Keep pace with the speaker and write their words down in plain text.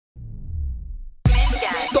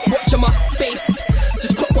bitch on my face.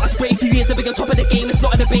 Just clock what I spray. 2 years I've been on top of the game. It's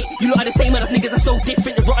not a debate. You lot are the same, and us niggas are so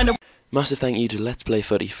different. They're rotten. Massive thank you to Let's Play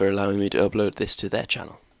Footy for allowing me to upload this to their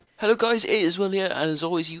channel. Hello guys, it is Will here, and as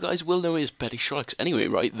always you guys will know it as Betty Sharks. Anyway,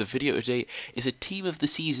 right, the video today is a Team of the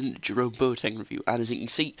Season Jerome Boateng review, and as you can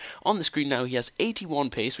see on the screen now, he has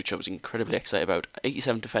 81 pace, which I was incredibly excited about,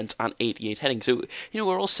 87 defence and 88 heading, so, you know,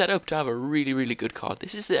 we're all set up to have a really good card.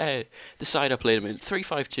 This is the side I played him in,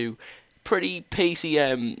 3-5-2, pretty pacey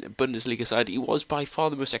Bundesliga side. He was by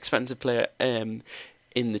far the most expensive player in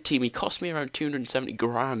the team. He cost me around 270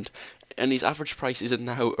 grand. And his average prices are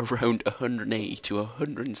now around 180 to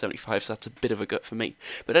 175, so that's a bit of a gut for me.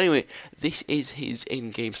 But anyway, this is his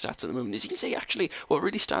in-game stats at the moment. As you can see, actually, what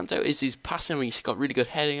really stands out is his passing. I mean, he's got really good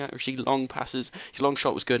heading accuracy, long passes, his long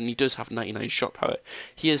shot was good, and he does have 99 shot power.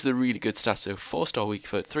 He has the really good stats, so 4-star weak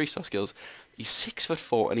foot, 3-star skills. He's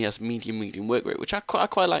 6'4" and he has medium work rate, which I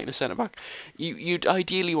quite like in a centre back. You'd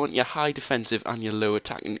ideally want your high defensive and your low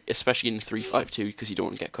attacking, especially in 3-5-2, because you don't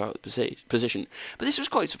want to get caught out of position. But this was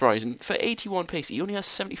quite surprising. For 81 pace, he only has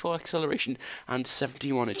 74 acceleration and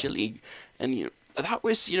 71 agility, and you know that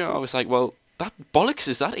was, you know, I was like, well, that bollocks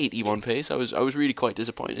is that 81 pace. I was really quite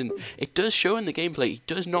disappointed. And it does show in the gameplay. He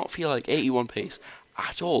does not feel like 81 pace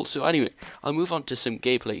at all. So anyway, I'll move on to some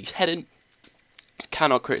gameplay. He's heading.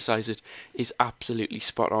 Cannot criticise it, is absolutely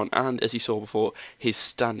spot on, and as you saw before, his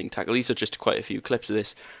standing tackle, these are just quite a few clips of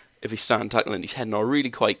this, if he's standing tackle and he's heading are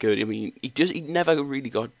really quite good. I mean, he never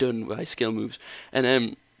really got done by his skill moves,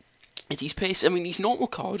 and it's his pace. I mean, his normal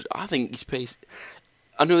card, I think his pace,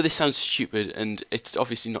 I know this sounds stupid, and it's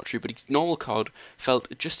obviously not true, but his normal card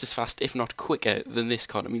felt just as fast, if not quicker, than this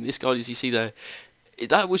card. I mean, this card, as you see there,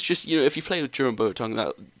 that was just, you know, if you play with Jerome Boateng,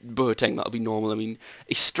 that'll be normal. I mean,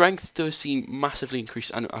 his strength does seem massively increased,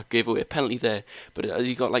 and I gave away a penalty there, but as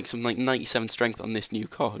you got like some 97 strength on this new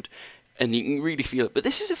card, and you can really feel it. But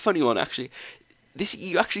this is a funny one, actually.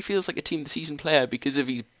 He actually feels like a Team of the Season player because of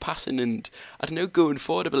his passing and, I don't know, going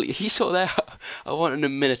forward ability. He saw there, I wanted a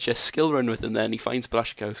miniature skill run with him there, and he finds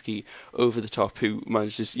Blaszczykowski over the top, who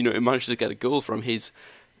manages to get a goal from his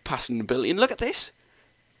passing ability. And look at this.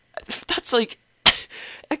 That's like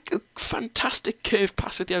a fantastic curved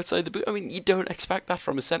pass with the outside of the boot. I mean, you don't expect that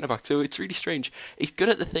from a centre-back, so it's really strange. He's good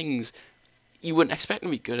at the things you wouldn't expect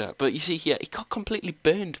him to be good at, but you see here, he got completely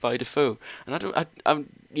burned by Defoe, and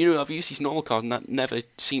I've used his normal card, and that never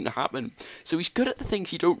seemed to happen. So he's good at the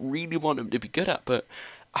things you don't really want him to be good at, but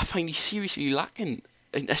I find he's seriously lacking,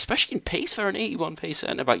 especially in pace for an 81 pace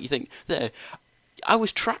centre-back. You think, there, I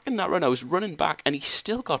was tracking that run, I was running back, and he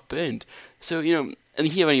still got burned. So, you know, and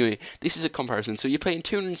here anyway, this is a comparison. So you're paying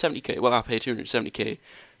 270k, well, I pay 270k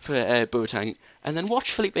for Boateng, and then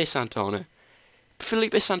watch Felipe Santana.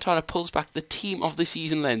 Felipe Santana pulls back the Team of the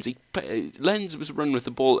Season Lens. Lens was run with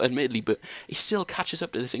the ball, admittedly, but he still catches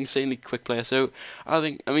up to this insanely quick player. So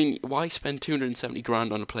I mean, why spend 270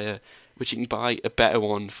 grand on a player which you can buy a better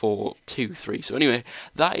one for 2-3? So anyway,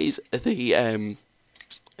 that is the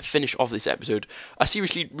finish of this episode. I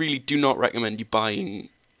seriously really do not recommend you buying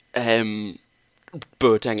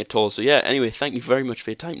Boateng at all. So yeah, anyway, thank you very much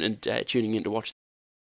for your time and tuning in to watch